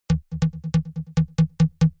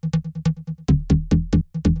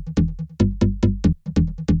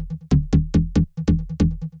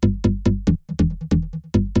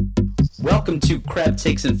Welcome to Crab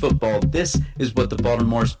Takes in Football. This is what the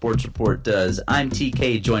Baltimore Sports Report does. I'm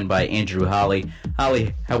TK, joined by Andrew Holly.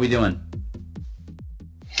 Holly, how we doing?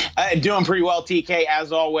 Doing pretty well, TK.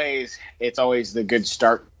 As always, it's always the good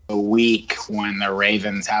start of the week when the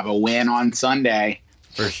Ravens have a win on Sunday.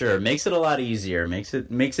 For sure. Makes it a lot easier. Makes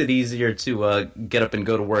it easier to get up and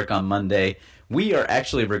go to work on Monday. We are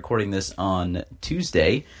actually recording this on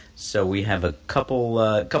Tuesday, so we have a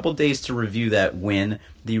couple days to review that win.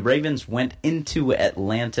 The Ravens went into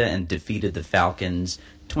Atlanta and defeated the Falcons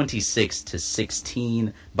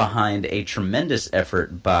 26-16 behind a tremendous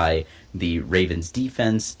effort by the Ravens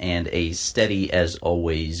defense and a steady, as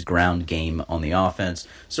always, ground game on the offense.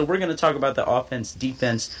 So we're going to talk about the offense,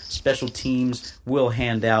 defense, special teams. We'll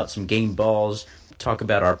hand out some game balls, talk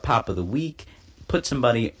about our pop of the week, put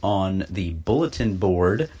somebody on the bulletin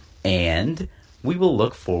board, and we will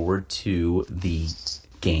look forward to the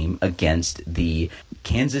game against the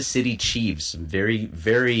Kansas City Chiefs. Very,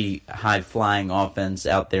 very high-flying offense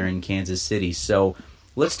out there in Kansas City. So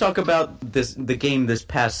let's talk about the game this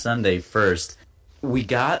past Sunday first. We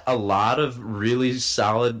got a lot of really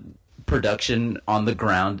solid production on the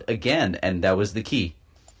ground again, and that was the key.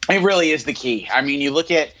 It really is the key. I mean, you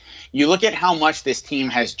look at how much this team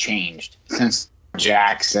has changed since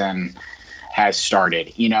Jackson has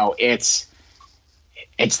started. You know, it's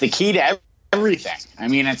the key to everything. I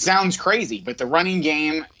mean, it sounds crazy, but the running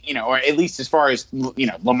game, you know, or at least as far as, you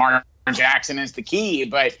know, Lamar Jackson is the key,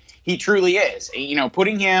 but he truly is. You know,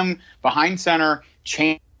 putting him behind center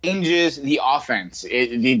changes the offense.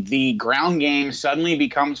 The ground game suddenly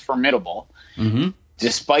becomes formidable,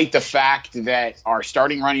 despite the fact that our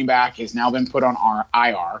starting running back has now been put on our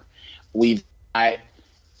IR. We've got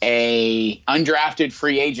a undrafted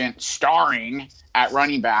free agent starring at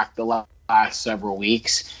running back the last several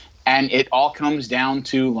weeks, and it all comes down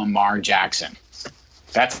to Lamar Jackson.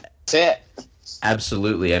 That's it.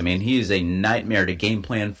 Absolutely. I mean, he is a nightmare to game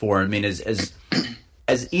plan for. I mean, as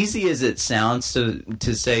easy as it sounds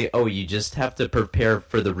to say, oh, you just have to prepare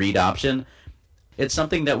for the read option, it's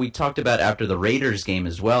something that we talked about after the Raiders game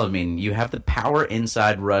as well. I mean, you have the power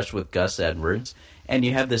inside rush with Gus Edwards, and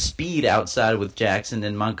you have the speed outside with Jackson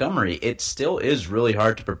and Montgomery. It still is really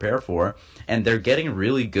hard to prepare for, and they're getting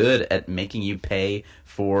really good at making you pay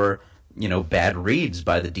for, you know, bad reads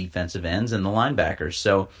by the defensive ends and the linebackers.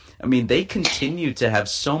 So, I mean, they continue to have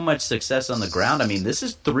so much success on the ground. I mean, this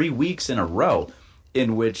is 3 weeks in a row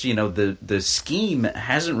in which, you know, the scheme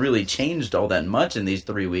hasn't really changed all that much in these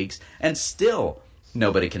 3 weeks, and still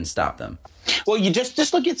nobody can stop them. Well, you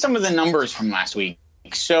just look at some of the numbers from last week.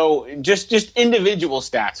 So just individual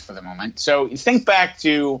stats for the moment. So think back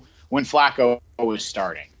to when Flacco was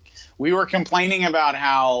starting. We were complaining about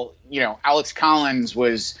how, you know, Alex Collins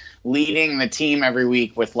was leading the team every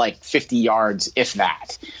week with like 50 yards, if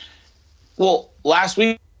that. Well, last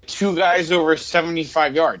week, 2 guys over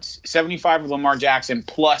 75 yards. 75 of Lamar Jackson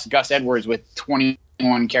plus Gus Edwards with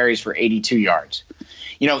 21 carries for 82 yards.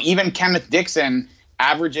 You know, even Kenneth Dixon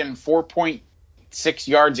averaging 4.6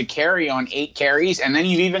 yards a carry on 8 carries. And then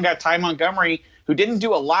you've even got Ty Montgomery, who didn't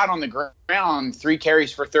do a lot on the ground, 3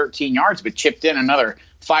 carries for 13 yards, but chipped in another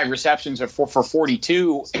 5 receptions for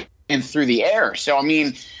 42 and through the air. So, I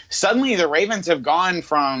mean, suddenly the Ravens have gone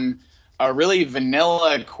from a really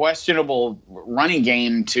vanilla, questionable running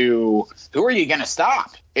game to who are you going to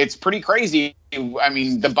stop? It's pretty crazy. I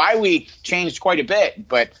mean, the bye week changed quite a bit,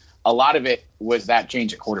 but a lot of it was that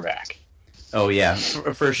change at quarterback. Oh, yeah,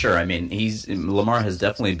 for sure. I mean, Lamar has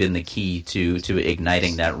definitely been the key to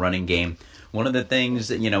igniting that running game. One of the things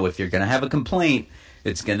that, you know, if you're going to have a complaint,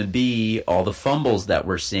 it's going to be all the fumbles that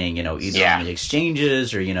we're seeing, you know, either on the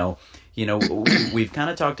exchanges or, you know, we've kind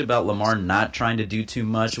of talked about Lamar not trying to do too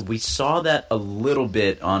much. We saw that a little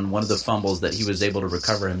bit on one of the fumbles that he was able to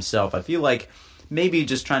recover himself. I feel like maybe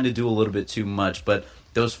just trying to do a little bit too much, but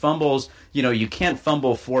those fumbles, you know, you can't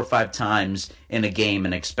fumble 4 or 5 times in a game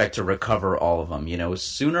and expect to recover all of them. You know,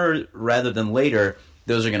 sooner rather than later,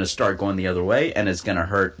 those are going to start going the other way, and it's going to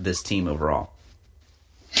hurt this team overall.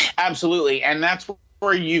 Absolutely, and that's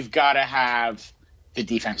where you've got to have the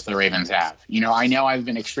defense the Ravens have. You know I've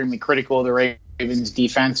been extremely critical of the Ravens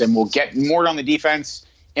defense, and we'll get more on the defense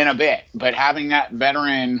in a bit, but having that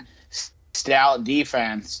veteran stout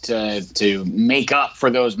defense to make up for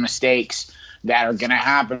those mistakes that are going to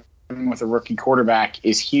happen with a rookie quarterback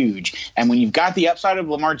is huge. And when you've got the upside of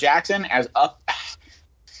Lamar Jackson as up,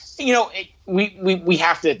 you know, we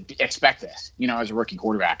have to expect this, you know, as a rookie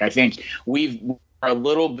quarterback. I think we're a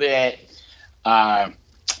little bit,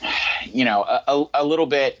 you know, a little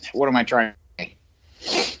bit, what am I trying to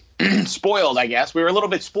say? Spoiled, I guess. We were a little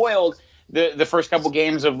bit spoiled the first couple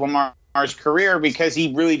games of Lamar Lamar's career because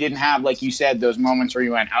he really didn't have, like you said, those moments where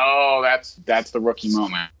you went, oh, that's the rookie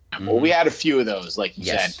moment. Mm-hmm. Well, we had a few of those, like you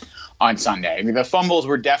said, on Sunday. I mean, the fumbles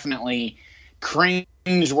were definitely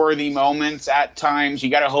cringe-worthy moments at times.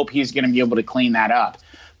 You got to hope he's going to be able to clean that up.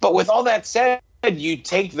 But with all that said, you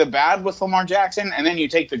take the bad with Lamar Jackson, and then you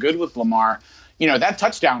take the good with Lamar. You know, that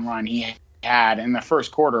touchdown run he had in the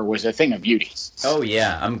first quarter was a thing of beauty. Oh,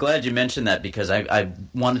 yeah. I'm glad you mentioned that because I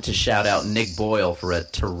wanted to shout out Nick Boyle for a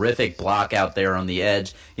terrific block out there on the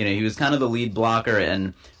edge. You know, he was kind of the lead blocker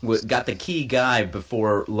and got the key guy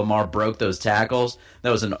before Lamar broke those tackles. That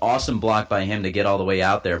was an awesome block by him to get all the way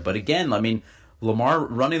out there. But again, I mean, Lamar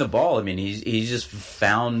running the ball, I mean, he just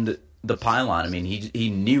found the pylon. I mean, he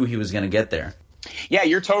knew he was going to get there. Yeah,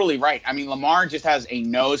 you're totally right. I mean, Lamar just has a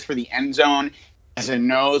nose for the end zone, has a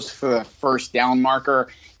nose for the first down marker.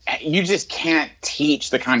 You just can't teach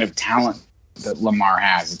the kind of talent that Lamar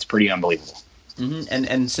has. It's pretty unbelievable. Mm-hmm.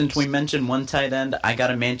 And since we mentioned one tight end, I got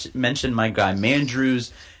to mention my guy,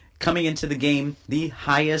 Mandrews, coming into the game, the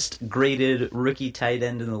highest graded rookie tight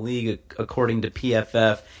end in the league, according to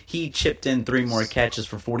PFF. He chipped in 3 more catches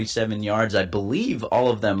for 47 yards. I believe all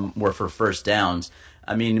of them were for first downs.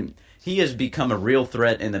 I mean, he has become a real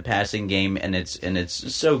threat in the passing game, and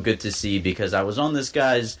it's so good to see because I was on this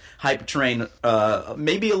guy's hype train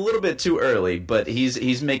maybe a little bit too early, but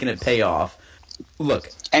he's making it pay off. Look,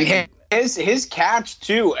 and his catch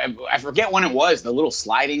too. I forget when it was, the little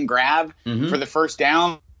sliding grab for the first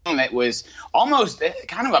down. That was almost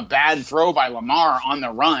kind of a bad throw by Lamar on the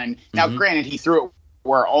run. Now, granted, he threw it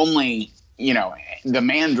where only the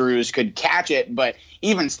Mandrews could catch it, but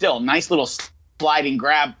even still, nice little sliding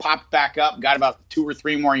grab, popped back up, got about 2 or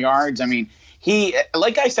 3 more yards. I mean, he,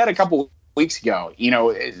 like I said a couple weeks ago,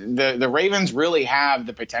 the Ravens really have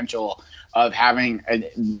the potential of having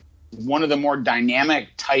one of the more dynamic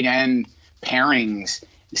tight end pairings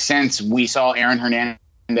since we saw Aaron Hernandez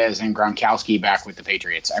and Gronkowski back with the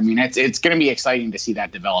Patriots. I mean, it's going to be exciting to see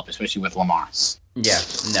that develop, especially with Lamar. Yeah,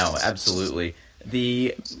 no, absolutely.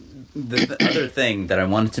 The other thing that I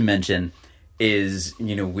wanted to mention is,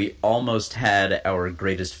 we almost had our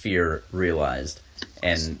greatest fear realized,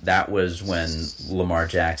 and that was when Lamar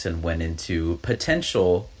Jackson went into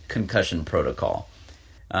potential concussion protocol.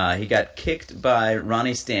 He got kicked by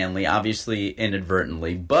Ronnie Stanley, obviously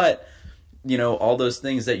inadvertently, but all those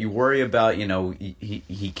things that you worry about,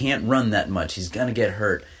 he can't run that much, he's going to get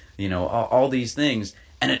hurt, all these things,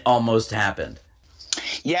 and it almost happened.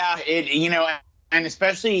 Yeah, and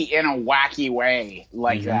especially in a wacky way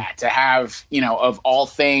like that, to have, of all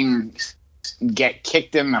things, get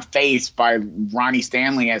kicked in the face by Ronnie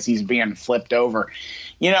Stanley as he's being flipped over.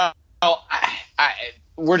 We're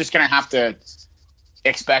just going to have to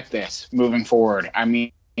expect this moving forward. I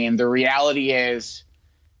mean, the reality is,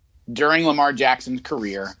 during Lamar Jackson's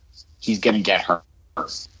career, he's going to get hurt.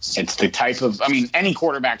 It's the type of, any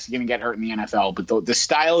quarterback's going to get hurt in the NFL, but the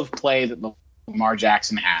style of play that Lamar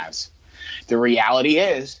Jackson has, the reality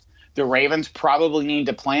is the Ravens probably need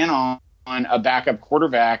to plan on a backup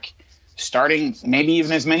quarterback starting maybe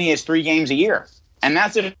even as many as 3 games a year. And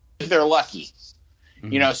that's if they're lucky.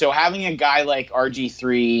 So having a guy like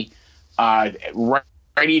RG3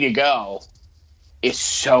 ready to go is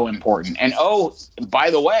so important. And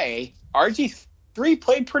by the way, RG3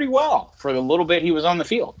 played pretty well for the little bit he was on the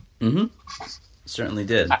field. Certainly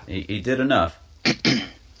did. He did enough.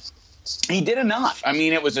 He did enough. I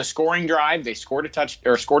mean, it was a scoring drive. They scored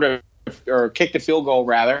or kicked a field goal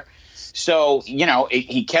rather. So,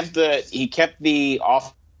 he kept the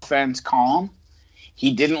offense calm.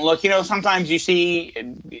 He didn't look, sometimes you see,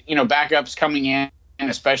 backups coming in,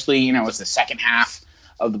 especially, it's the second half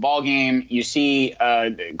of the ball game. You see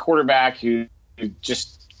a quarterback who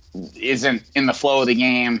just isn't in the flow of the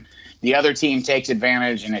game. The other team takes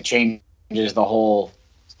advantage, and it changes the whole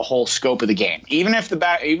scope of the game. Even if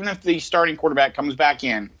the starting quarterback comes back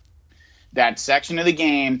in, that section of the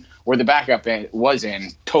game where the backup was in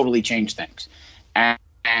totally changed things.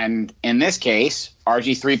 And in this case,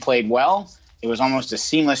 RG3 played well. It was almost a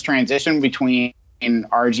seamless transition between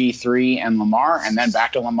RG3 and Lamar, and then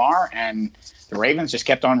back to Lamar, and the Ravens just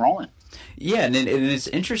kept on rolling. Yeah, and it's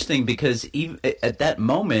interesting because even at that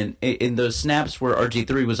moment, in those snaps where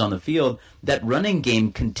RG3 was on the field, that running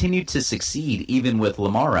game continued to succeed even with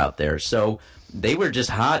Lamar out there. So they were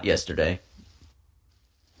just hot yesterday.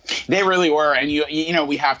 They really were, and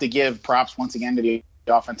we have to give props once again to the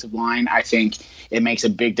offensive line. I think it makes a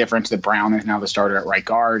big difference that Brown is now the starter at right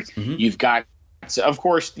guard. You've got, of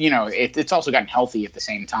course, it's also gotten healthy at the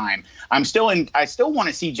same time. I still want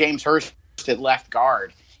to see James Hurst at left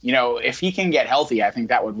guard. If he can get healthy, I think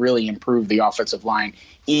that would really improve the offensive line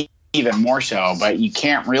even more so. But you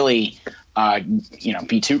can't really,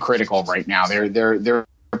 be too critical right now. They're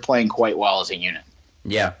playing quite well as a unit.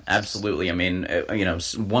 Yeah, absolutely. I mean,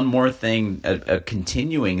 one more thing, a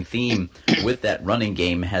continuing theme with that running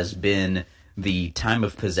game has been the time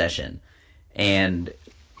of possession. And,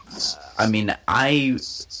 I mean, I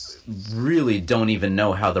really don't even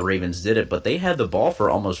know how the Ravens did it, but they had the ball for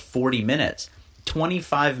almost 40 minutes,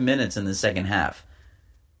 25 minutes in the second half.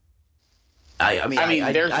 I don't even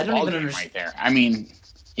understand. Right there. I mean,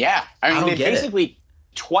 yeah. I mean, basically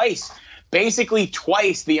twice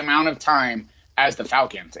the amount of time as the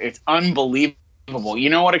Falcons. It's unbelievable. You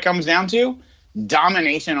know what it comes down to?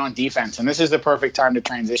 Domination on defense. And this is the perfect time to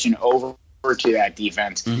transition over to that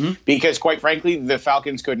defense. Mm-hmm. Because, quite frankly, the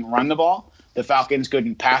Falcons couldn't run the ball. The Falcons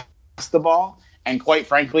couldn't pass the ball. And, quite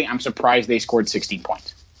frankly, I'm surprised they scored 16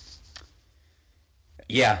 points.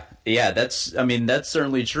 Yeah, that's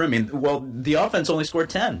certainly true. I mean, well, the offense only scored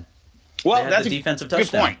 10. Well, that's a defensive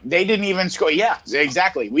touchdown. Good point. They didn't even score. Yeah,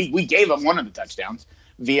 exactly. We gave them one of the touchdowns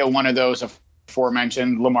via one of those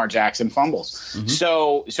aforementioned Lamar Jackson fumbles. Mm-hmm.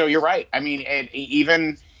 So you're right. I mean,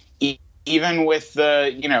 even with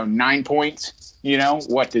the 9 points,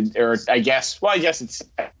 I guess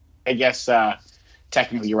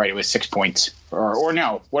technically you're right. It was 6 points or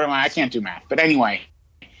no. What am I? I can't do math. But anyway,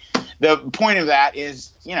 the point of that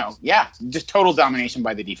is just total domination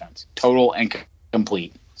by the defense, total and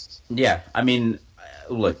complete. Yeah, I mean,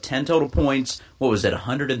 look, 10 total points. What was it,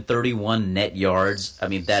 131 net yards? I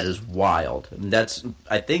mean, that is wild. That's,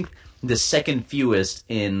 I think, the second fewest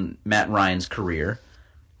in Matt Ryan's career.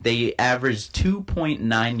 They averaged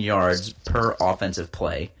 2.9 yards per offensive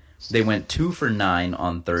play. They went 2 for 9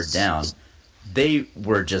 on third down. They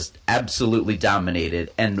were just absolutely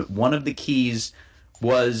dominated, and one of the keys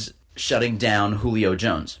was shutting down Julio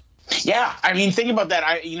Jones. Yeah, I mean, think about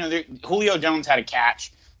that. Julio Jones had a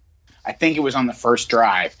catch. I think it was on the first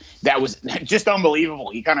drive. That was just unbelievable.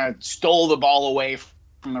 He kind of stole the ball away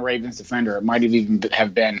from the Ravens defender. It might have even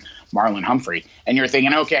have been Marlon Humphrey. And you're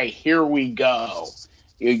thinking, okay, here we go.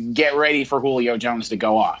 You get ready for Julio Jones to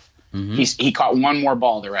go off. Mm-hmm. He caught one more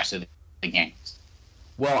ball the rest of the game.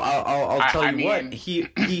 Well, I'll tell you what.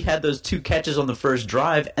 He had those 2 catches on the first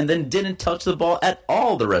drive and then didn't touch the ball at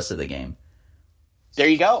all the rest of the game. There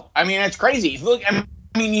you go. I mean, it's crazy. Look at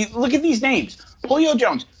these names. Julio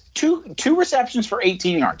Jones. Two receptions for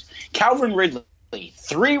 18 yards. Calvin Ridley,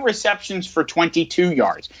 3 receptions for 22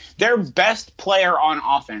 yards. Their best player on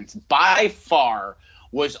offense by far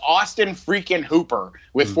was Austin freaking Hooper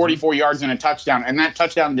with 44 yards and a touchdown, and that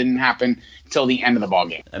touchdown didn't happen until the end of the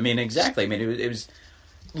ballgame. I mean, exactly. I mean, it was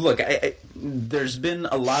look, there's been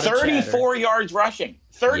a lot of 34 yards rushing.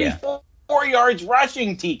 34 yards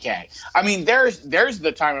rushing, TK. I mean, there's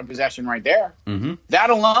the time of possession right there. Mm-hmm. That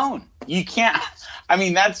alone. You can't – I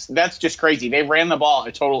mean, that's just crazy. They ran the ball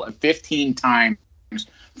a total of 15 times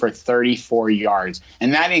for 34 yards,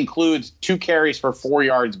 and that includes 2 carries for 4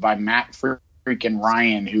 yards by Matt freaking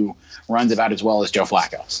Ryan, who runs about as well as Joe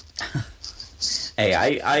Flacco. Hey,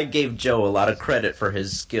 I gave Joe a lot of credit for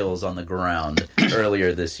his skills on the ground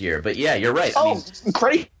earlier this year. But, yeah, you're right.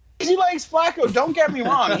 Crazy likes Flacco. Don't get me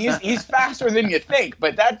wrong. He's faster than you think,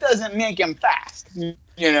 but that doesn't make him fast.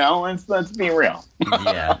 Let's be real.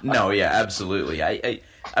 Absolutely.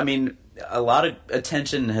 I mean, a lot of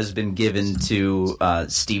attention has been given to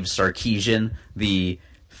Steve Sarkisian, the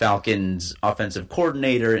Falcons offensive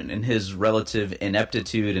coordinator, and his relative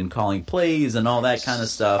ineptitude in calling plays and all that kind of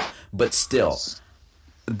stuff. But still,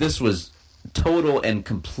 this was total and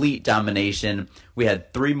complete domination. We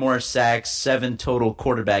had 3 more sacks, 7 total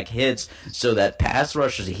quarterback hits, so that pass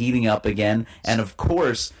rush is heating up again. And, of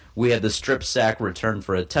course, we had the strip sack return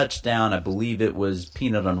for a touchdown. I believe it was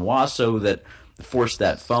Peanut Onwaso that forced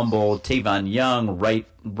that fumble. Tavon Young,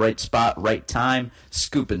 right spot, right time,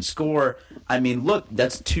 scoop and score. I mean, look,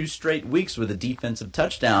 that's 2 straight weeks with a defensive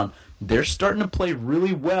touchdown. They're starting to play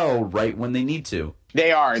really well right when they need to.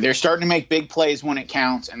 They are. They're starting to make big plays when it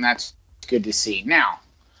counts, and that's good to see. Now,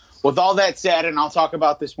 with all that said, and I'll talk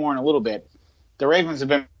about this more in a little bit, the Ravens have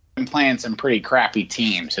been playing some pretty crappy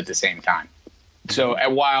teams at the same time. So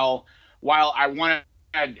while I want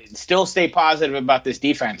to still stay positive about this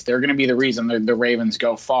defense, they're going to be the reason the Ravens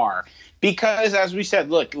go far. Because, as we said,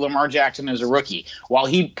 look, Lamar Jackson is a rookie. While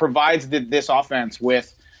he provides this offense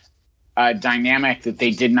with a dynamic that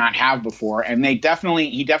they did not have before, and he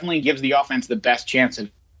definitely gives the offense the best chance of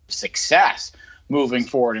success moving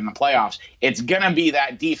forward in the playoffs, it's going to be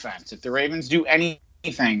that defense. If the Ravens do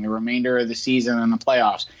anything the remainder of the season in the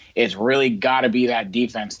playoffs, it's really got to be that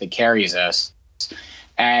defense that carries us.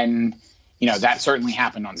 And, that certainly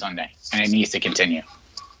happened on Sunday, and it needs to continue.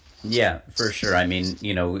 Yeah, for sure. I mean,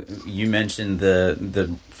 you mentioned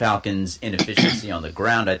the Falcons' inefficiency on the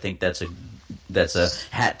ground. I think that's a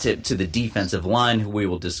hat tip to the defensive line, who we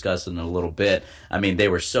will discuss in a little bit. I mean, they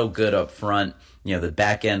were so good up front. The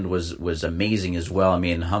back end was amazing as well. I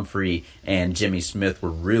mean, Humphrey and Jimmy Smith were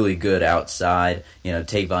really good outside.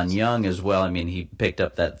 Tavon Young as well. I mean, he picked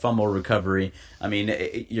up that fumble recovery. I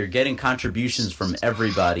mean, you're getting contributions from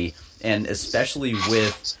everybody, and especially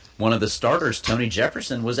with one of the starters, Tony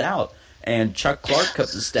Jefferson, was out, and Chuck Clark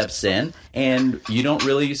steps in, and you don't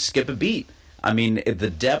really skip a beat. I mean, the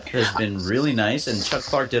depth has been really nice, and Chuck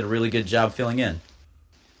Clark did a really good job filling in.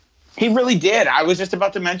 He really did. I was just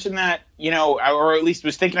about to mention that, or at least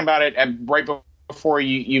was thinking about it right before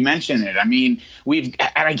you mentioned it. I mean, and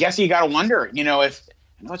I guess you got to wonder, if,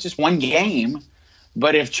 I know it's just one game,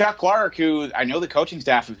 but if Chuck Clark, who I know the coaching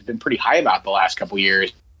staff has been pretty high about the last couple of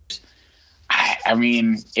years, I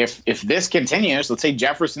mean, if this continues, let's say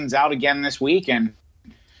Jefferson's out again this week and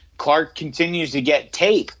Clark continues to get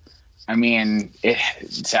tape, I mean,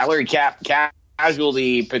 salary cap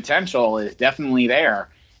casualty potential is definitely there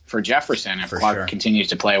for Jefferson if Clark continues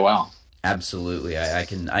to play well. Absolutely. I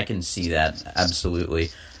can see that. Absolutely.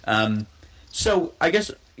 So I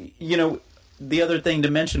guess, the other thing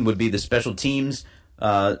to mention would be the special teams.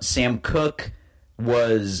 Sam Cook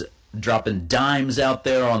was dropping dimes out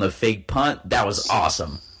there on the fake punt. That was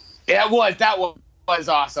awesome. Yeah, that was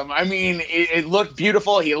awesome. I mean, it looked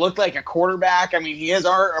beautiful. He looked like a quarterback. I mean, he is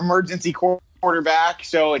our emergency quarterback,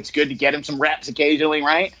 so it's good to get him some reps occasionally,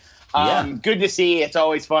 right? Good to see. It's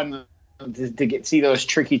always fun to see those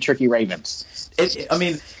tricky Ravens. I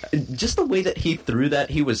mean, just the way that he threw that,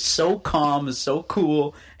 he was so calm, so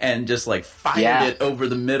cool, and just fired it over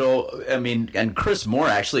the middle. I mean, and Chris Moore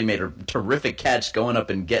actually made a terrific catch going up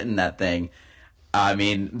and getting that thing. I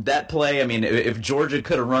mean, that play, if Georgia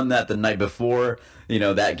could have run that the night before,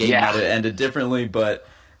 that game might have ended differently, but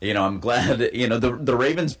I'm glad that, the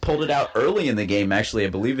Ravens pulled it out early in the game. Actually, I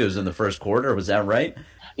believe it was in the first quarter. Was that right?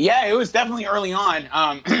 Yeah, it was definitely early on.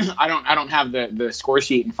 I don't have the score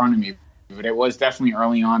sheet in front of me, but it was definitely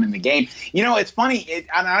early on in the game. It's funny.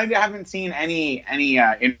 I haven't seen any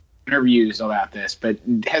interviews about this, but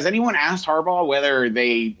has anyone asked Harbaugh whether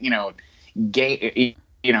they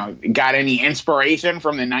got any inspiration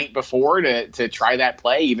from the night before to try that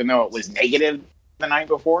play, even though it was negative the night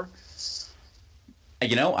before? I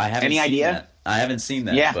haven't. Any idea? That. I haven't seen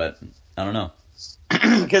that, but I don't know.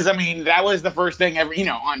 Because that was the first thing ever,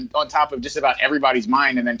 on top of just about everybody's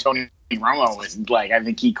mind. And then Tony Romo was I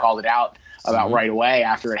think he called it out about right away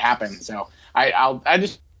after it happened. So I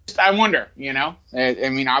wonder, I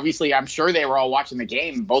mean, obviously, I'm sure they were all watching the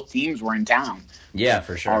game. Both teams were in town. Yeah,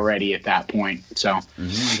 for sure. Already at that point. So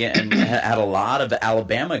and had a lot of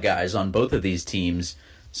Alabama guys on both of these teams.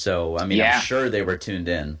 So I mean, I'm sure they were tuned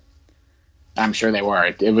in. I'm sure they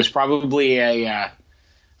were. It was probably a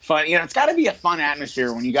fun. It's got to be a fun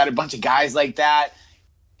atmosphere when you got a bunch of guys like that.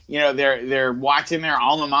 They're watching their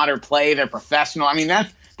alma mater play. They're professional. I mean,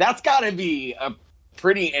 that's got to be a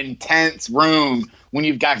pretty intense room when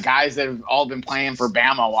you've got guys that have all been playing for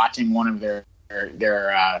Bama watching one of their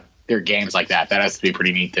games like that. That has to be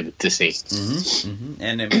pretty neat to see. Mm-hmm, mm-hmm.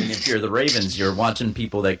 And I mean, if you're the Ravens, you're watching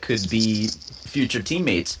people that could be future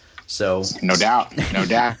teammates. So no doubt,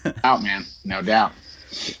 man, no doubt.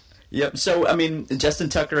 Yep. So I mean, Justin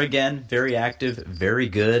Tucker again, very active, very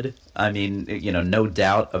good. I mean, no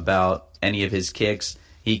doubt about any of his kicks.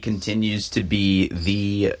 He continues to be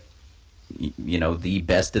the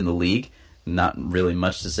best in the league. Not really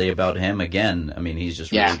much to say about him. Again, I mean, he's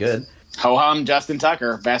just really good. Ho-hum, Justin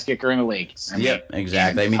Tucker, best kicker in the league. Yep,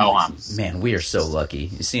 exactly. I mean, ho-hum. Man, we are so lucky.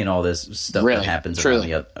 Seeing all this stuff that happens around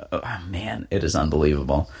the other. Man, it is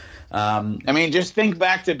unbelievable. I mean, just think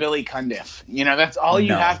back to Billy Cundiff. That's all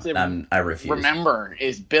you have to I refuse. Remember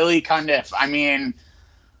is Billy Cundiff. I mean,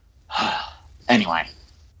 anyway.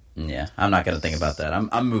 Yeah, I'm not going to think about that.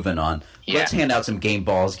 I'm moving on. Yeah. Let's hand out some game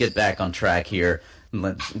balls, get back on track here, and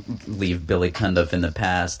let's leave Billy Cundiff in the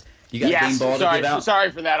past. You got a game ball to give out? Sorry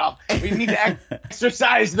for that. We need to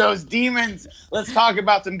exercise those demons. Let's talk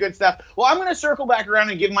about some good stuff. Well, I'm going to circle back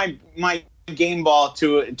around and give my game ball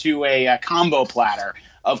to a combo platter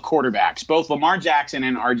of quarterbacks, both Lamar Jackson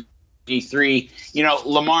and RG3.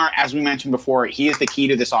 Lamar, as we mentioned before, he is the key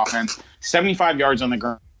to this offense. 75 yards on the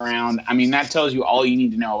ground. I mean, that tells you all you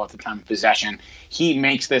need to know about the time of possession. He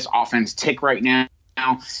makes this offense tick right now,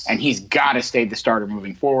 and he's got to stay the starter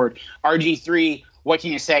moving forward. RG3, what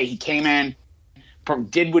can you say? He came in,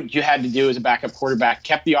 did what you had to do as a backup quarterback,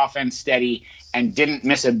 kept the offense steady, and didn't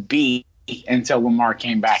miss a beat until Lamar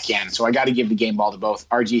came back in. So I got to give the game ball to both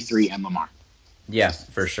RG3 and Lamar. Yeah,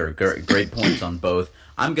 for sure. Great points on both.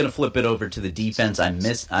 I'm going to flip it over to the defense. I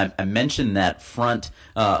mentioned that front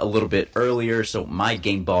a little bit earlier, so my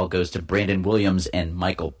game ball goes to Brandon Williams and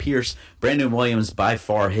Michael Pierce. Brandon Williams, by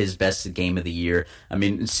far his best game of the year. I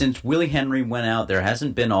mean, since Willie Henry went out, there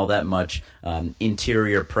hasn't been all that much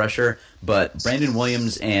interior pressure, but Brandon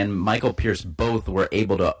Williams and Michael Pierce both were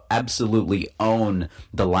able to absolutely own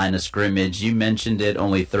the line of scrimmage. You mentioned it,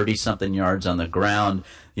 only 30-something yards on the ground.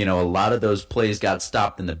 You know, a lot of those plays got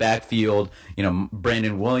stopped in the backfield. You know,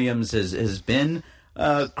 Brandon Williams has been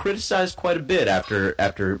criticized quite a bit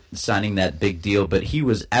after signing that big deal, but he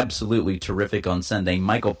was absolutely terrific on Sunday.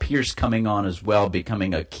 Michael Pierce coming on as well,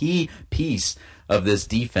 becoming a key piece of this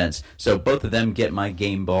defense. So both of them get my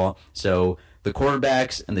game ball. So the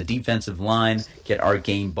quarterbacks and the defensive line get our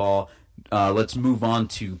game ball. Let's move on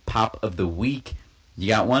to Pop of the Week. You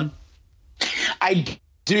got one? I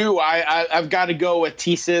do. I've got to go with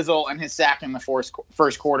T-Sizzle and his sack in the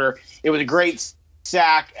first quarter. It was a great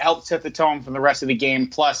sack, helped set the tone for the rest of the game.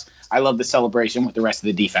 Plus, I love the celebration with the rest of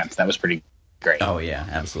the defense. That was pretty great. Oh, yeah,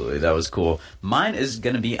 absolutely. That was cool. Mine is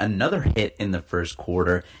going to be another hit in the first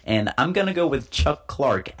quarter, and I'm going to go with Chuck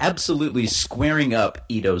Clark absolutely squaring up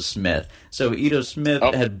Ito Smith. So Ito Smith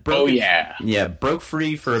had broke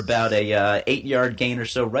free for about a 8-yard gain or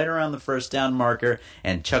so right around the first down marker,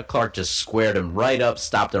 and Chuck Clark just squared him right up,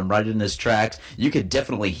 stopped him right in his tracks. You could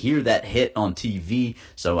definitely hear that hit on TV,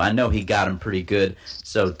 so I know he got him pretty good.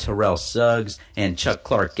 So Terrell Suggs and Chuck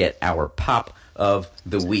Clark get our Pop of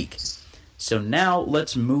the Week. So now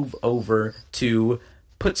let's move over to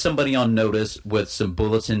put somebody on notice with some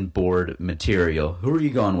bulletin board material. Who are you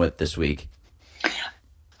going with this week?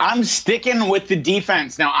 I'm sticking with the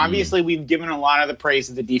defense. Now, obviously, we've given a lot of the praise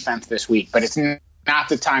to the defense this week, but it's not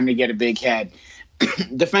the time to get a big head.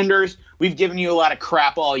 Defenders, we've given you a lot of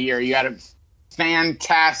crap all year. You had a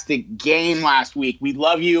fantastic game last week. We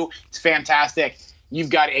love you. It's fantastic. You've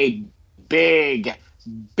got a big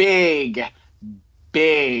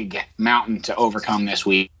mountain to overcome this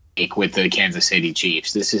week with the Kansas City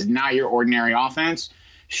Chiefs. This is not your ordinary offense.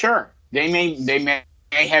 Sure, they may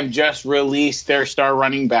have just released their star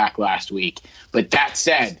running back last week, but that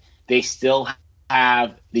said, they still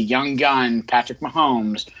have the young gun, Patrick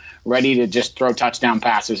Mahomes, ready to just throw touchdown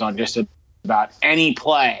passes on just about any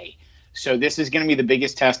play. So this is going to be the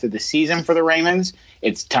biggest test of the season for the Ravens.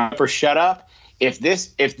 It's time for shut up. If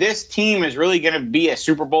this team is really going to be a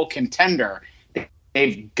Super Bowl contender,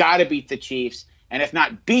 they've got to beat the Chiefs. And if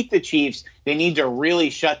not beat the Chiefs, they need to really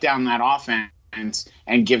shut down that offense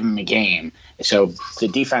and give them a game. So the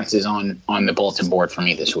defense is on the bulletin board for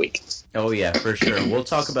me this week. Oh, yeah, for sure. We'll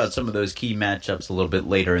talk about some of those key matchups a little bit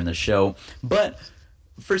later in the show. But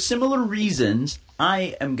for similar reasons,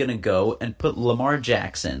 I am going to go and put Lamar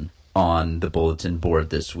Jackson on the bulletin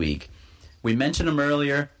board this week. We mentioned him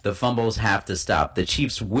earlier. The fumbles have to stop. The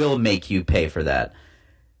Chiefs will make you pay for that.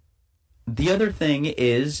 The other thing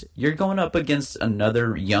is you're going up against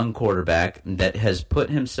another young quarterback that has put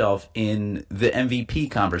himself in the MVP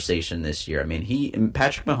conversation this year. I mean,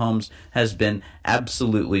 Patrick Mahomes has been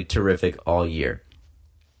absolutely terrific all year.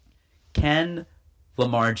 Can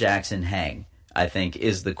Lamar Jackson hang? I think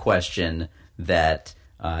is the question that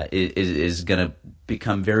is going to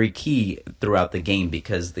become very key throughout the game,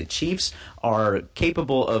 because the Chiefs are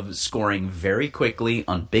capable of scoring very quickly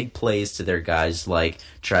on big plays to their guys like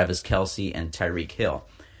Travis Kelce and Tyreek Hill.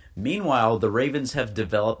 Meanwhile, the Ravens have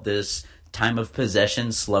developed this time of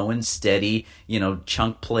possession, slow and steady,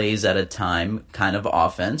 chunk plays at a time kind of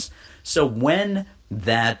offense. So when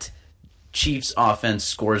that Chiefs offense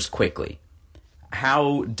scores quickly,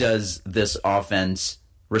 how does this offense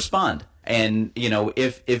respond? And,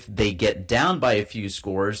 if they get down by a few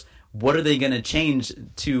scores, what are they going to change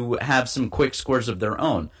to have some quick scores of their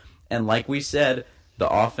own? And like we said, the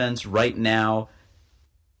offense right now,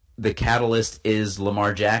 the catalyst is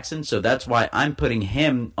Lamar Jackson. So that's why I'm putting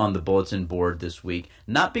him on the bulletin board this week.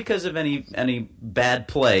 Not because of any bad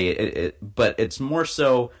play, but it's more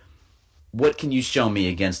so, what can you show me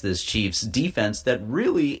against this Chiefs defense that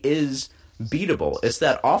really is beatable? It's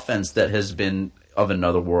that offense that has been of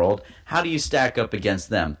another world. How do you stack up against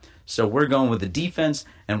them? So we're going with the defense,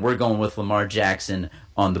 and we're going with Lamar Jackson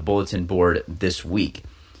on the bulletin board this week.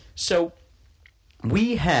 So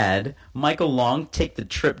we had Michael Long take the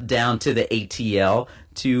trip down to the ATL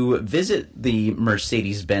to visit the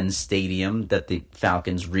Mercedes-Benz Stadium that the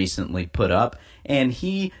Falcons recently put up, and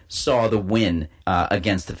he saw the win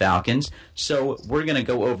against the Falcons. So we're going to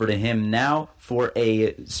go over to him now for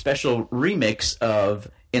a special remix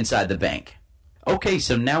of Inside the Bank. Okay,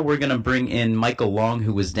 so now we're going to bring in Michael Long,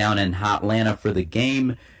 who was down in Hotlanta for the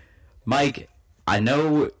game. Mike, I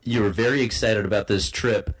know you were very excited about this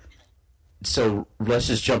trip. So let's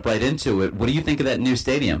just jump right into it. What do you think of that new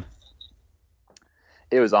stadium?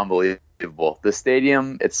 It was unbelievable. The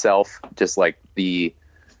stadium itself, just the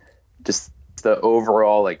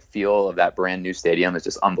overall like feel of that brand new stadium is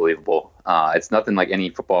just unbelievable. It's nothing like any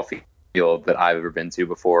football field that I've ever been to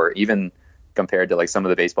before, even compared to like some of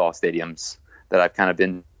the baseball stadiums that I've kind of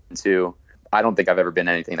been to. I don't think I've ever been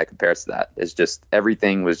anything that compares to that. It's just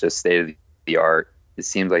everything was just state of the art. It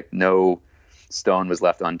seemed like no stone was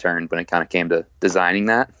left unturned when it kind of came to designing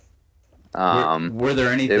that. Were there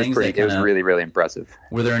any things that it was really, really impressive.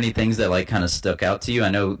 Were there any things that like kind of stuck out to you? I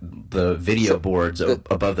know the video boards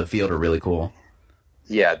above the field are really cool.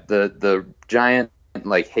 Yeah, the giant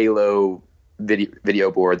like halo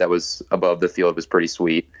video board that was above the field was pretty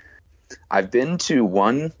sweet. I've been to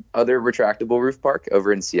one other retractable roof park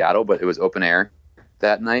over in Seattle, but it was open air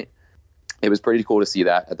that night. It was pretty cool to see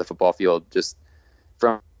that at the football field. Just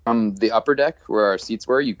from the upper deck where our seats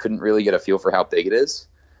were, you couldn't really get a feel for how big it is.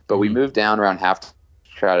 But we moved down around half to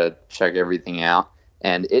try to check everything out,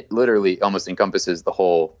 and it literally almost encompasses the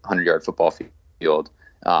whole 100-yard football field.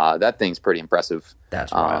 That thing's pretty impressive.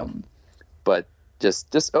 That's wild. But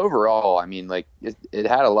just overall, I mean, like it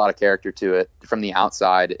had a lot of character to it. From the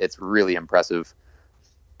outside, it's really impressive.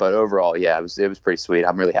 But overall, yeah, it was pretty sweet.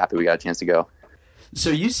 I'm really happy we got a chance to go. So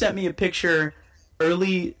you sent me a picture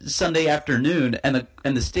early Sunday afternoon, and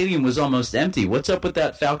the stadium was almost empty. What's up with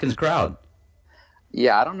that Falcons crowd?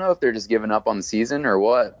 Yeah, I don't know if they're just giving up on the season or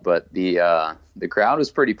what, but the crowd was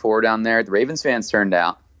pretty poor down there. The Ravens fans turned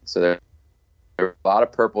out, so there were a lot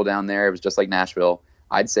of purple down there. It was just like Nashville.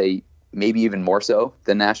 I'd say maybe even more so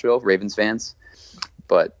than Nashville, Ravens fans.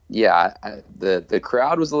 But yeah, the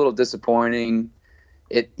crowd was a little disappointing.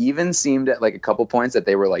 It even seemed at like a couple points that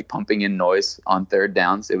they were like pumping in noise on third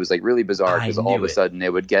downs. It was like really bizarre because all of a sudden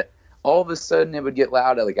it would get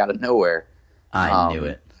loud like out of nowhere. I knew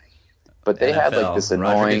it. But they had like this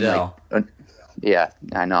annoying, yeah,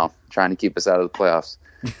 I know, trying to keep us out of the playoffs.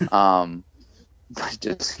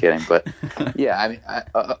 Just kidding. But yeah, I mean,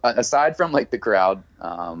 aside from like the crowd,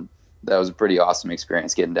 that was a pretty awesome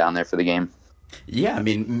experience getting down there for the game. Yeah, I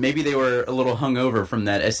mean, maybe they were a little hungover from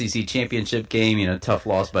that SEC championship game. Tough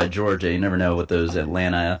loss by Georgia. You never know what those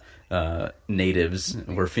Atlanta natives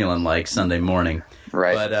were feeling like Sunday morning.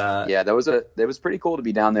 Right. But yeah, it was pretty cool to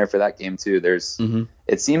be down there for that game too.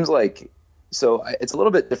 It seems like, so it's a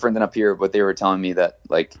little bit different than up here, but they were telling me that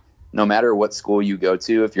like no matter what school you go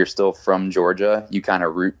to, if you're still from Georgia, you kind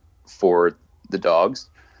of root for the Dogs.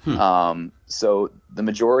 So the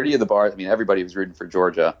majority of the bars, I mean, everybody was rooting for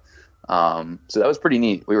Georgia. So that was pretty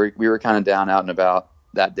neat. We were kind of down, out and about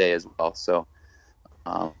that day as well. So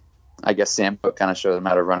I guess Sam Cook kind of showed them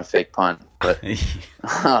how to run a fake punt, but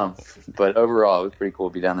overall it was pretty cool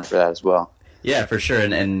to be down there for that as well. Yeah, for sure.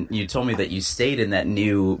 And you told me that you stayed in that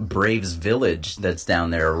new Braves Village that's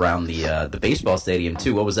down there around the baseball stadium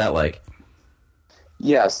too. What was that like?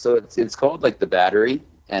 Yeah, so it's called like the Battery,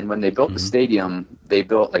 and when they built the stadium, they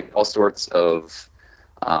built like all sorts of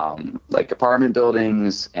like apartment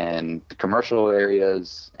buildings and commercial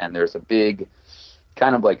areas, and there's a big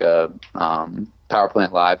kind of like a power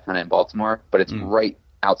plant live kind of in Baltimore, but it's right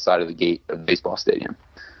outside of the gate of the baseball stadium.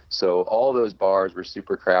 So all those bars were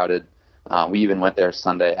super crowded. We even went there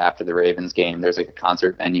Sunday after the Ravens game. There's like a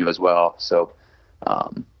concert venue as well. So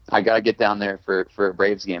I got to get down there for a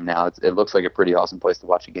Braves game now. It looks like a pretty awesome place to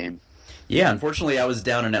watch a game. Yeah, unfortunately I was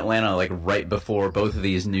down in Atlanta like right before both of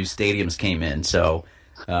these new stadiums came in. So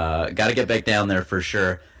got to get back down there for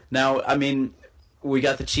sure. Now, I mean, we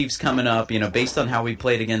got the Chiefs coming up. Based on how we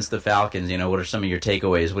played against the Falcons, what are some of your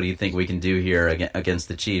takeaways? What do you think we can do here against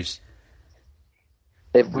the Chiefs?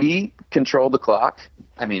 If we control the clock,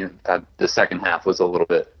 I mean, the second half was a little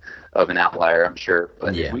bit of an outlier, I'm sure.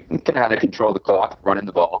 But if we can kind of control the clock, running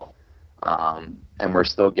the ball, and we're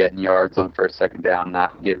still getting yards on first, second down,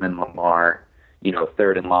 not giving Lamar,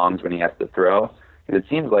 third and longs when he has to throw. It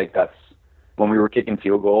seems like that's when we were kicking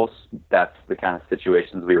field goals, that's the kind of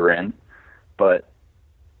situations we were in. But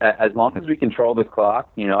as long as we control the clock,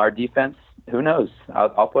 our defense, who knows?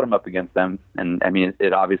 I'll put them up against them. And, I mean,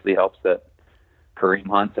 it obviously helps that Kareem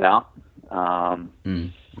Hunt's out.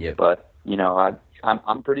 But,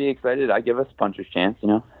 I'm pretty excited. I give us a puncher's chance,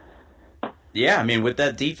 Yeah, I mean, with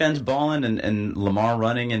that defense balling and Lamar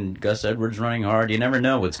running and Gus Edwards running hard, you never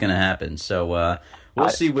know what's going to happen. So we'll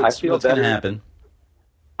see what's going to happen.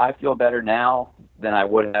 I feel better now than I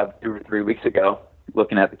would have 2 or 3 weeks ago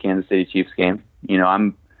looking at the Kansas City Chiefs game.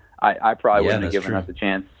 I probably wouldn't have given us a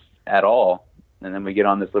chance at all. And then we get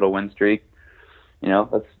on this little win streak.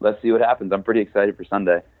 Let's see what happens. I'm pretty excited for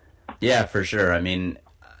Sunday. Yeah, for sure. I mean,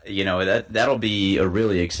 that'll be a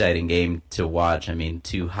really exciting game to watch. I mean,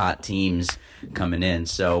 two hot teams coming in.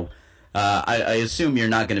 So I assume you're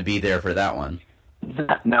not going to be there for that one.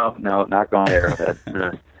 No, not going there.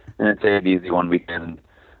 And it's an easy one weekend.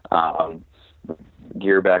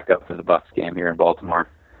 Gear back up for the Bucs game here in Baltimore.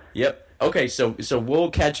 Yep. Okay, so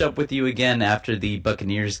we'll catch up with you again after the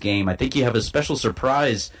Buccaneers game. I think you have a special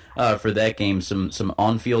surprise for that game, some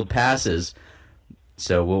on-field passes.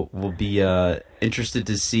 So we'll be interested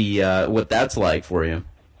to see what that's like for you.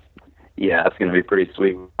 Yeah, it's going to be pretty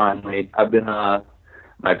sweet. Finally, I've been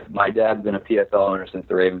my dad's been a PFL owner since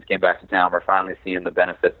the Ravens came back to town. We're finally seeing the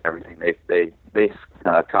benefits and everything. They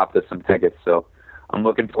copped us some tickets, so I'm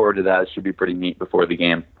looking forward to that. It should be pretty neat before the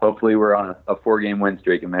game. Hopefully we're on a 4-game win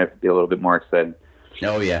streak and might be a little bit more exciting.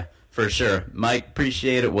 Oh, yeah, for sure. Mike,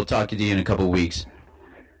 appreciate it. We'll talk to you in a couple of weeks.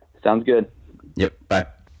 Sounds good. Yep, bye.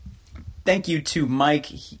 Thank you to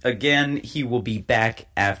Mike. Again, he will be back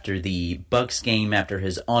after the Bucs game, after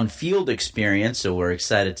his on-field experience, so we're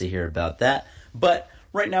excited to hear about that. But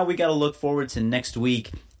right now we got to look forward to next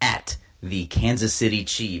week at the Kansas City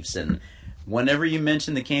Chiefs. And whenever you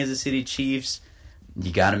mention the Kansas City Chiefs,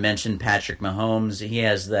 you got to mention Patrick Mahomes. He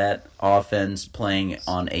has that offense playing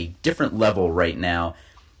on a different level right now.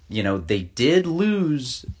 They did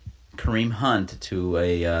lose Kareem Hunt to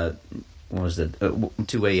a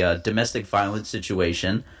domestic violence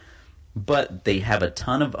situation, but they have a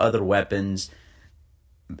ton of other weapons.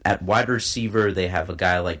 At wide receiver, they have a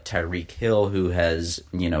guy like Tyreek Hill who has,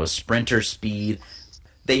 sprinter speed.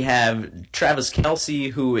 They have Travis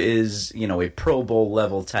Kelce, who is, a Pro Bowl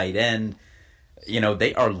level tight end.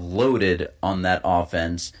 They are loaded on that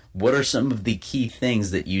offense. What are some of the key things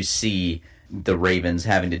that you see the Ravens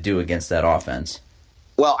having to do against that offense?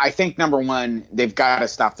 Well, I think, number one, they've got to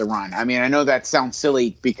stop the run. I mean, I know that sounds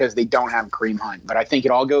silly because they don't have Kareem Hunt, but I think it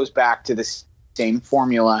all goes back to the same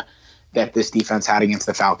formula that this defense had against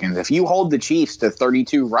the Falcons. If you hold the Chiefs to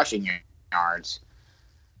 32 rushing yards,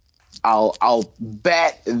 I'll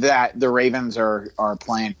bet that the Ravens are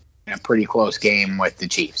playing a pretty close game with the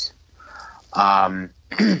Chiefs.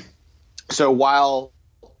 So while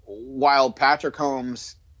Patrick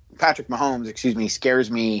Mahomes,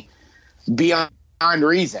 scares me beyond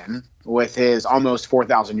reason with his almost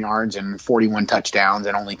 4,000 yards and 41 touchdowns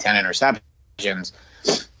and only 10 interceptions,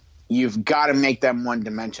 you've got to make them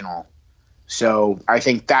one-dimensional. So I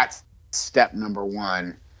think that's step number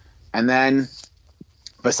one. And then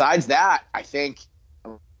besides that, I think,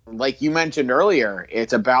 like you mentioned earlier,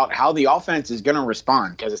 it's about how the offense is going to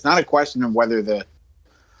respond, because it's not a question of whether the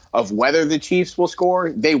Chiefs will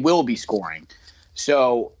score. They will be scoring.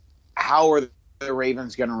 So how are the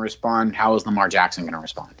Ravens going to respond? How is Lamar Jackson going to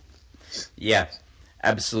respond? Yeah,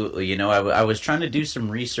 absolutely. I was trying to do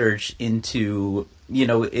some research into,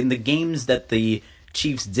 in the games that the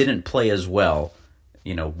Chiefs didn't play as well,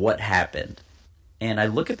 what happened. And I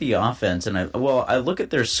look at the offense, and I look at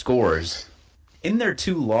their scores. In their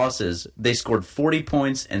two losses, they scored 40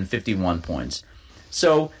 points and 51 points.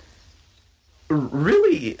 So,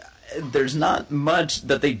 really, there's not much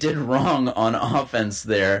that they did wrong on offense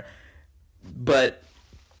there. But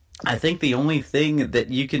I think the only thing that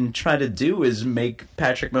you can try to do is make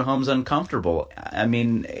Patrick Mahomes uncomfortable. I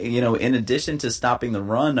mean, in addition to stopping the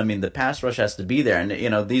run, the pass rush has to be there. And,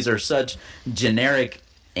 these are such generic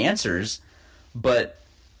answers, but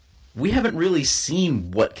we haven't really seen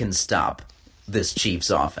what can stop this Chiefs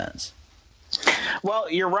offense. Well,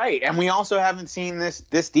 you're right. And we also haven't seen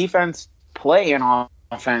this defense play in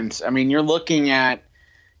offense. You're looking at,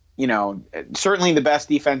 certainly the best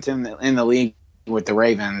defense in the league with the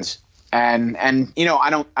Ravens. And I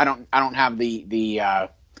don't have the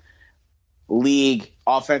league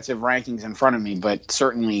offensive rankings in front of me, but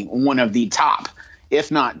certainly one of the top, if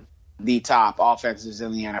not the top offenses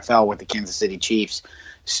in the NFL with the Kansas City Chiefs.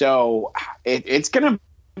 So it's going to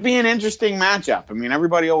be an interesting matchup.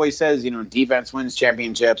 Everybody always says, defense wins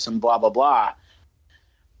championships and blah, blah, blah.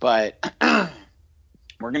 But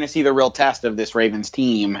we're going to see the real test of this Ravens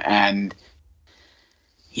team. And,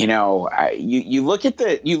 you look at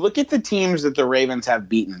the teams that the Ravens have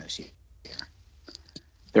beaten this year.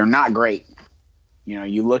 They're not great.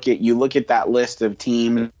 You look at that list of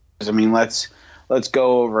teams. Let's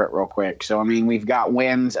go over it real quick. So, we've got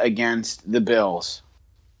wins against the Bills.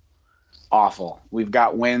 Awful. We've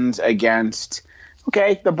got wins against,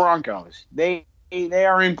 the Broncos. They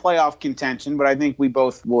are in playoff contention, but I think we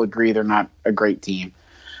both will agree they're not a great team.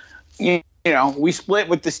 We split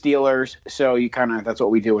with the Steelers, so that's what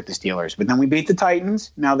we do with the Steelers. But then we beat the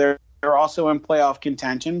Titans. Now they're also in playoff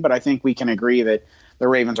contention, but I think we can agree that the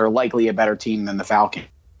Ravens are likely a better team than the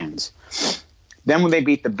Falcons. Then when they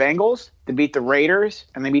beat the Bengals, they beat the Raiders,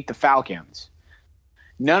 and they beat the Falcons.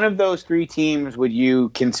 None of those three teams would you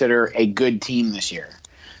consider a good team this year.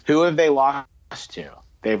 Who have they lost to?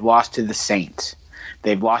 They've lost to the Saints.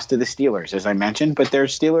 They've lost to the Steelers, as I mentioned, but their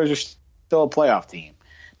Steelers are still a playoff team.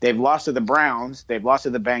 They've lost to the Browns. They've lost to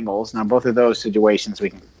the Bengals. Now, both of those situations we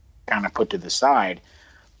can kind of put to the side.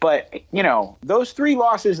 But, you know, those three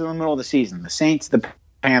losses in the middle of the season, the Saints, the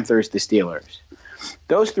Panthers, the Steelers,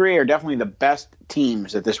 those three are definitely the best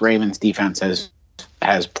teams that this Ravens defense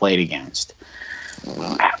has played against.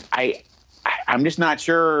 I'm just not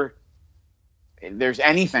sure there's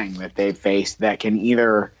anything that they've faced that can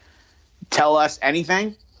either tell us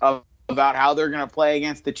anything about how they're going to play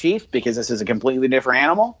against the Chiefs, because this is a completely different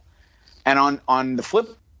animal. And on the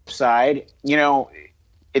flip side, you know,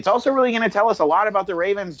 it's also really going to tell us a lot about the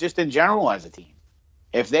Ravens just in general as a team.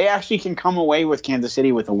 If they actually can come away with Kansas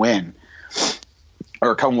City with a win,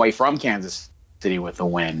 or come away from Kansas City with a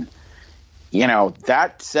win, you know,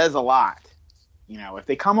 that says a lot. You know, if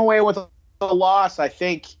they come away with a loss, I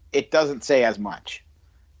think it doesn't say as much.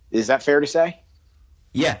 Is that fair to say?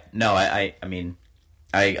 Yeah, no, I mean,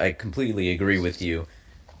 I completely agree with you.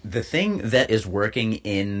 The thing that is working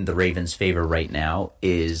in the Ravens' favor right now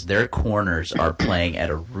is their corners are playing at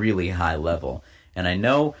a really high level. And I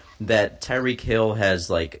know that Tyreek Hill has,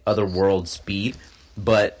 like, otherworld speed,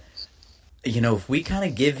 but, you know, if we kind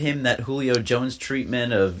of give him that Julio Jones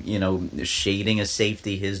treatment of, you know, shading a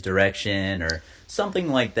safety his direction or something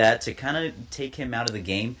like that to kind of take him out of the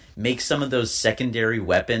game, make some of those secondary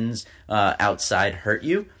weapons outside hurt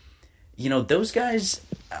you. You know, those guys,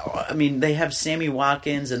 I mean, they have Sammy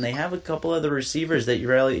Watkins and they have a couple other receivers that you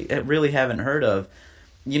really haven't heard of.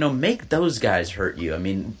 You know, make those guys hurt you. I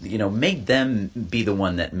mean, you know, make them be the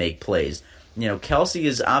one that make plays. You know, Kelce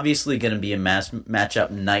is obviously going to be a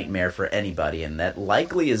matchup nightmare for anybody, and that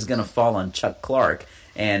likely is going to fall on Chuck Clark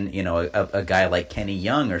and, you know, a guy like Kenny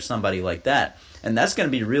Young or somebody like that. And that's going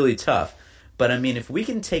to be really tough. But, I mean, if we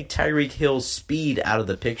can take Tyreek Hill's speed out of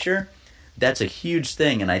the picture, that's a huge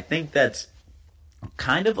thing. And I think that's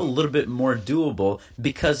kind of a little bit more doable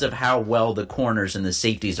because of how well the corners and the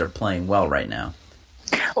safeties are playing well right now.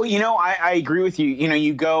 Oh, you know, I agree with you. You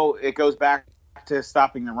know, it goes back to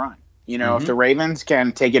stopping the run. You know, if the Ravens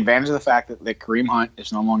can take advantage of the fact that Kareem Hunt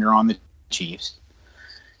is no longer on the Chiefs,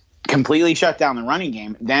 completely shut down the running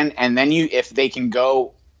game, then if they can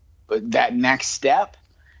go that next step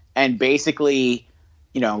and basically,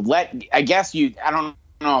 you know, I don't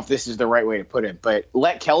know if this is the right way to put it, but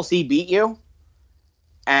let Kelce beat you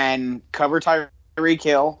and cover Tyreek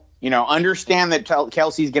Hill. You know, understand that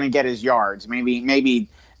Kelce's going to get his yards. Maybe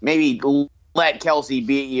let Kelce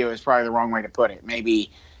beat you is probably the wrong way to put it.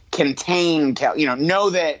 Maybe contain know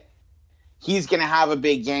that he's going to have a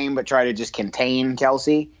big game, but try to just contain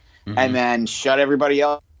Kelce and then shut everybody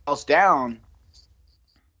else down.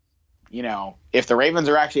 You know, if the Ravens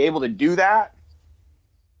are actually able to do that,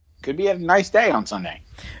 could be a nice day on Sunday.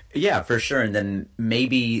 Yeah, for sure. And then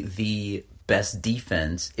maybe the best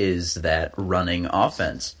defense is that running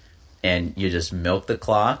offense. And you just milk the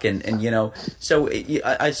clock. And you know, so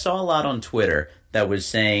I saw a lot on Twitter that was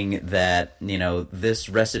saying that, you know, this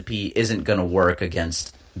recipe isn't going to work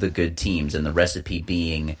against the good teams. And the recipe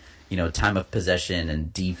being, you know, time of possession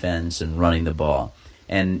and defense and running the ball.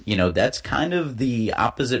 And, you know, that's kind of the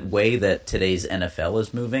opposite way that today's NFL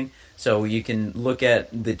is moving. So you can look at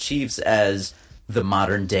the Chiefs as the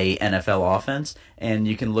modern day NFL offense, and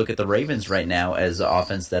you can look at the Ravens right now as the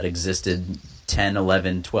offense that existed 10,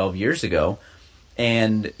 11, 12 years ago,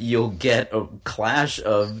 and you'll get a clash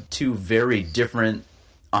of two very different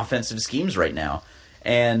offensive schemes right now.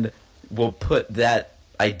 And we'll put that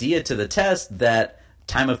idea to the test that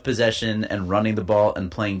time of possession and running the ball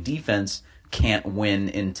and playing defense can't win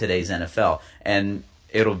in today's NFL. And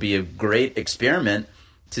it'll be a great experiment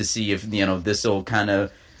to see if, you know, this will kind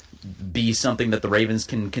of be something that the Ravens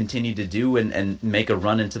can continue to do and make a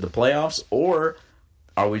run into the playoffs, or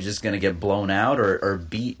are we just going to get blown out or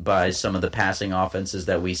beat by some of the passing offenses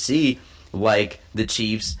that we see, like the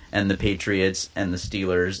Chiefs and the Patriots and the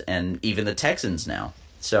Steelers and even the Texans now?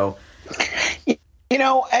 So, you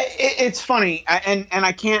know, it's funny, and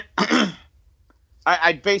I can't.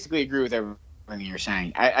 I basically agree with everything you're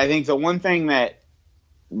saying. I think the one thing that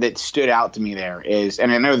stood out to me there is,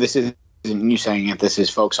 and I know this isn't you saying it, this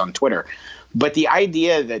is folks on Twitter, but the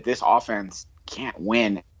idea that this offense can't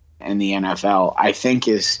win in the NFL, I think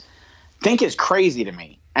is crazy to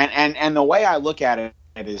me. And the way I look at it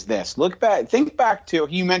is this: think back to,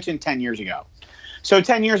 you mentioned 10 years ago. So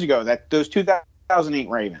 10 years ago, that those 2008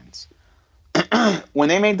 Ravens, when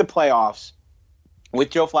they made the playoffs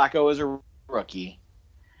with Joe Flacco as a rookie,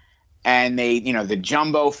 and they, the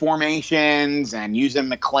jumbo formations and using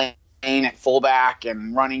McClain at fullback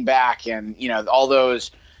and running back and, all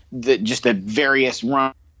those, the various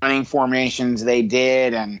running formations they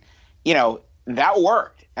did. And, that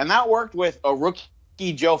worked. And that worked with a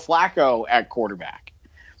rookie Joe Flacco at quarterback.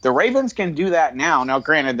 The Ravens can do that now. Now,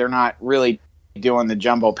 granted, they're not really doing the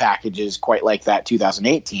jumbo packages quite like that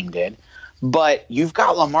 2008 team did, but you've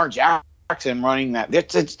got Lamar Jackson running that. That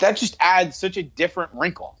just adds such a different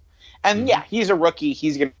wrinkle. And yeah, he's a rookie.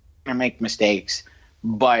 He's going to make mistakes.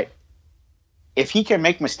 But if he can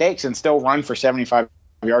make mistakes and still run for 75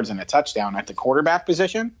 yards and a touchdown at the quarterback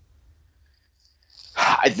position,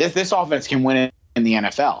 this offense can win in the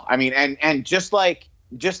NFL. I mean, and just like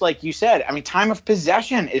you said, I mean, time of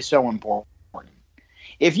possession is so important.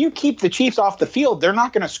 If you keep the Chiefs off the field, they're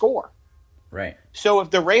not going to score. Right. So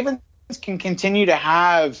if the Ravens can continue to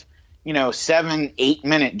have, 7-8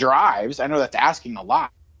 minute drives, I know that's asking a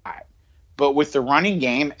lot, but with the running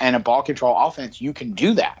game and a ball control offense, you can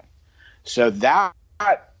do that. So that,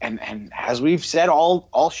 and as we've said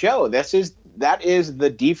all show, that is the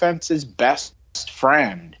defense's best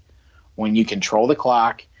friend when you control the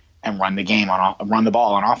clock and run the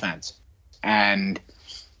ball on offense. And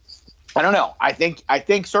I don't know. I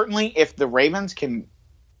think certainly if the Ravens can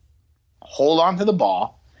hold on to the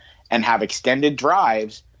ball and have extended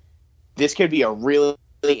drives, this could be a really,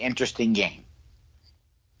 really interesting game.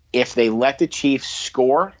 If they let the Chiefs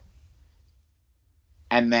score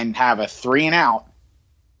and then have a 3-and-out,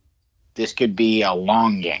 this could be a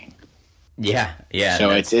long game. Yeah.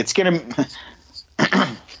 So it's going to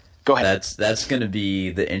go ahead. That's going to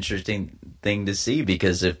be the interesting thing to see,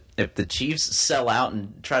 because if the Chiefs sell out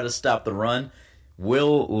and try to stop the run,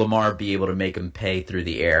 will Lamar be able to make them pay through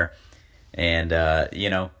the air? And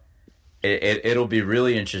it'll be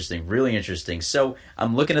really interesting. So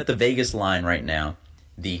I'm looking at the Vegas line right now.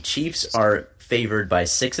 The Chiefs are favored by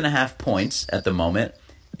 6.5 points at the moment,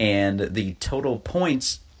 and the total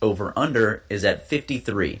points over under is at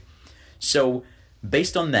 53. So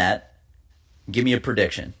based on that, give me a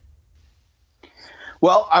prediction.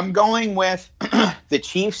 Well, I'm going with the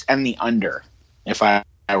Chiefs and the under. If I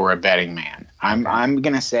were a betting man, I'm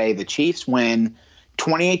going to say the Chiefs win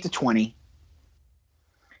 28-20.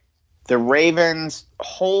 The Ravens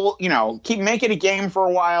keep making a game for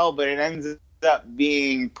a while, but it ends up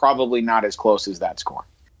being probably not as close as that score.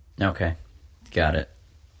 Okay, got it.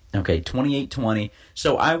 Okay, 28-20.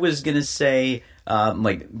 So I was going to say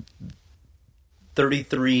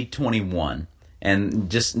 33-21.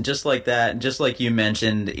 And just like that, just like you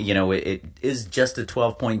mentioned, it is just a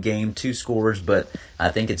 12-point game, 2 scores, but I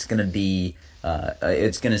think it's going to be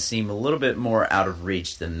it's going to seem a little bit more out of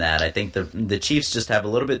reach than that. I think the Chiefs just have a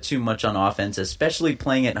little bit too much on offense, especially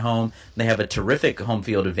playing at home. They have a terrific home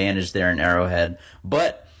field advantage there in Arrowhead,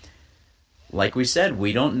 but like we said,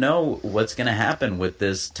 we don't know what's going to happen with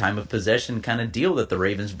this time of possession kind of deal that the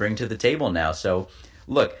Ravens bring to the table now. So,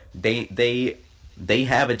 look, they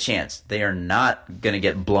have a chance. They are not going to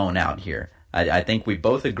get blown out here. I think we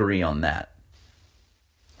both agree on that.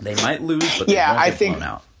 They might lose, but they won't get blown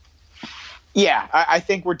out. Yeah, I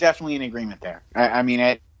think we're definitely in agreement there. I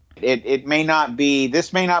mean, it may not be –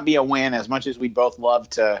 this may not be a win as much as we both love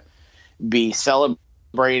to be celebrating,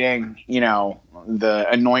 the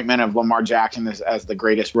anointment of Lamar Jackson as the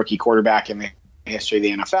greatest rookie quarterback in the history of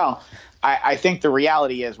the NFL. I think the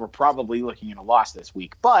reality is we're probably looking at a loss this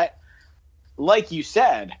week. But like you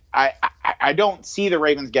said, I don't see the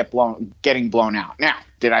Ravens getting blown out. Now,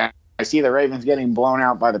 did I see the Ravens getting blown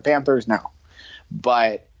out by the Panthers? No.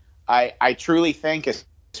 But I truly think,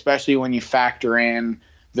 especially when you factor in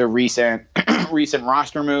the recent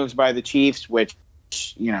roster moves by the Chiefs, which,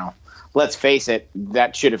 let's face it,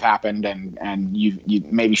 that should have happened, and you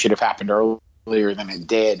maybe should have happened earlier than it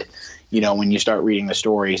did, when you start reading the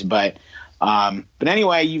stories. But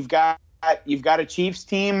anyway, you've got a Chiefs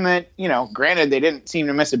team that, granted they didn't seem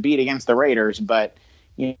to miss a beat against the Raiders, but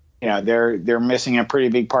they're missing a pretty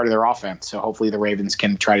big part of their offense. So hopefully the Ravens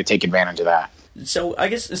can try to take advantage of that. So I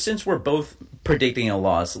guess since we're both predicting a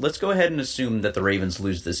loss, let's go ahead and assume that the Ravens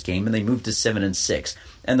lose this game and they move to 7-6.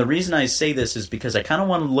 And the reason I say this is because I kind of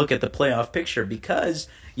want to look at the playoff picture, because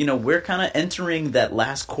we're kind of entering that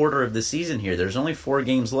last quarter of the season here. There's only 4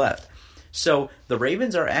 games left. So the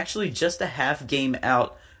Ravens are actually just a half game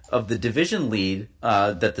out of the division lead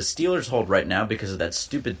that the Steelers hold right now because of that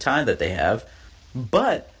stupid tie that they have.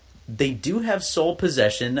 But they do have sole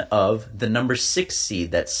possession of the number 6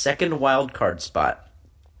 seed, that second wild card spot.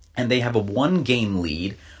 And they have a 1-game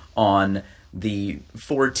lead on the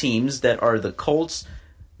 4 teams that are the Colts,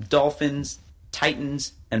 Dolphins,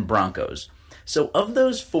 Titans, and Broncos. So of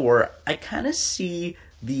those 4, I kind of see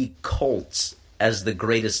the Colts as the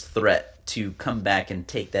greatest threat to come back and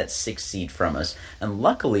take that 6th seed from us. And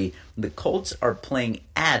luckily, the Colts are playing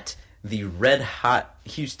at the red-hot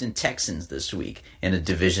Houston Texans this week in a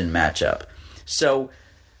division matchup. So,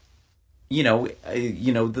 even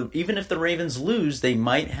if the Ravens lose, they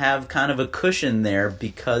might have kind of a cushion there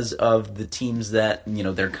because of the teams that,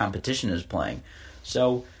 their competition is playing.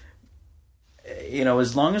 So,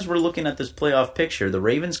 as long as we're looking at this playoff picture, the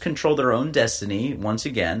Ravens control their own destiny once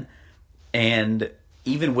again, and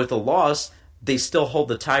even with a loss, they still hold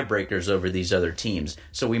the tiebreakers over these other teams.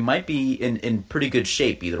 So we might be in pretty good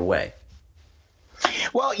shape either way.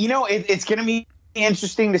 Well, it's going to be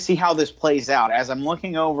interesting to see how this plays out. As I'm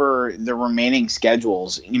looking over the remaining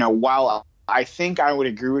schedules, while I think I would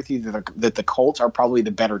agree with you that the Colts are probably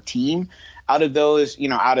the better team out of those,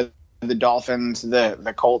 out of the Dolphins,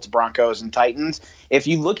 the Colts, Broncos, and Titans. If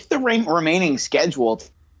you look at the remaining schedule,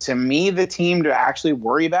 to me, the team to actually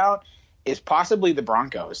worry about is possibly the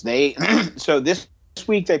Broncos. So this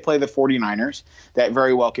week they play the 49ers. That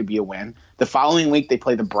very well could be a win. The following week they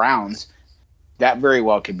play the Browns. That very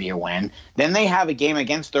well could be a win. Then they have a game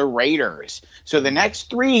against the Raiders. So the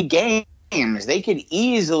next 3 games, they could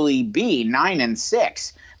easily be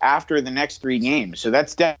 9-6 after the next 3 games. So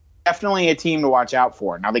that's definitely a team to watch out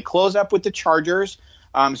for. Now they close up with the Chargers.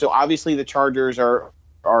 So obviously the Chargers are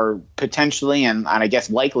potentially and I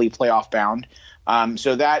guess likely playoff bound.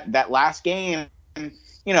 So that last game,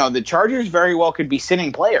 the Chargers very well could be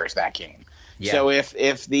sitting players that game. Yeah. So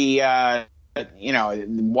if the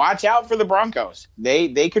watch out for the Broncos.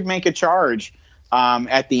 They could make a charge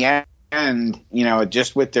at the end,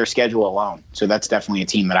 just with their schedule alone. So that's definitely a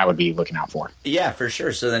team that I would be looking out for. Yeah, for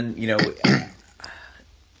sure. So then,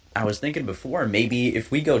 I was thinking before, maybe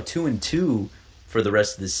if we go 2-2 for the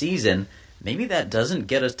rest of the season, maybe that doesn't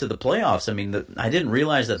get us to the playoffs. I mean, I didn't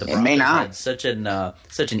realize that the Broncos had such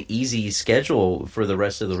an easy schedule for the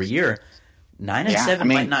rest of the year. 9-7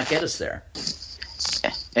 might not get us there.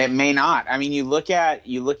 It may not. I mean,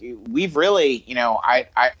 we've really,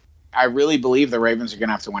 I really believe the Ravens are going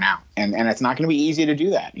to have to win out, and it's not going to be easy to do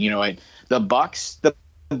that. The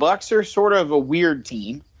Bucs are sort of a weird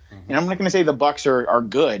team, and I'm not going to say the Bucs are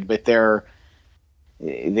good, but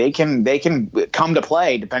they can come to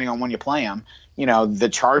play depending on when you play them. The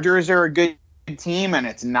Chargers are a good team, and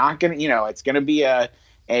it's not going to, it's going to be a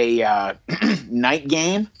night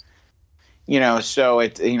game. So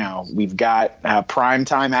we've got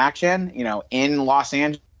primetime action, in Los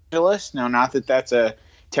Angeles. Now, not that that's a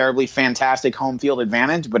terribly fantastic home field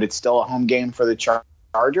advantage, but it's still a home game for the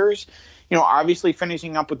Chargers. Obviously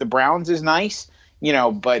finishing up with the Browns is nice,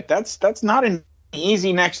 but that's not an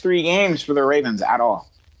easy next 3 games for the Ravens at all.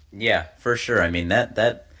 Yeah, for sure. I mean,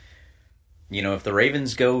 that if the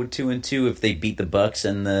Ravens go 2-2, if they beat the Bucs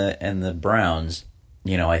and the Browns,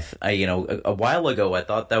 a while ago I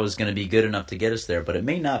thought that was going to be good enough to get us there, but it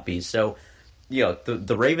may not be. So,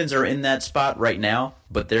 the Ravens are in that spot right now,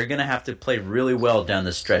 but they're going to have to play really well down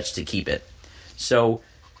the stretch to keep it. So,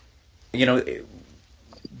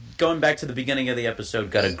 going back to the beginning of the episode,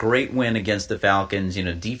 got a great win against the Falcons.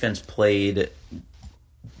 Defense played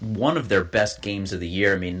one of their best games of the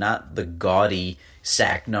year. I mean, not the gaudy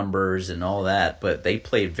sack numbers and all that, but they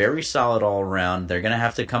played very solid all around. They're going to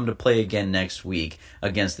have to come to play again next week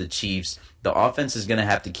against the Chiefs. The offense is going to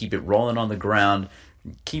have to keep it rolling on the ground,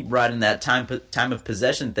 keep riding that time of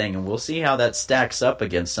possession thing, and we'll see how that stacks up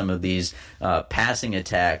against some of these passing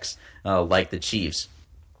attacks like the Chiefs.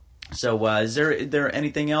 So is there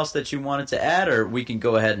anything else that you wanted to add, or we can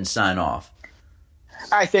go ahead and sign off?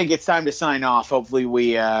 I think it's time to sign off. Hopefully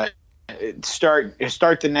we start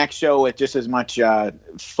the next show with just as much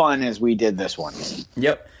fun as we did this one.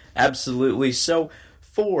 Yep, absolutely. So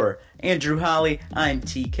for Andrew Holly, I'm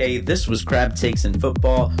TK. This was Crab Takes in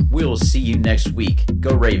Football. We will see you next week.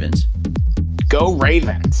 Go Ravens. Go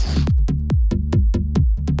Ravens.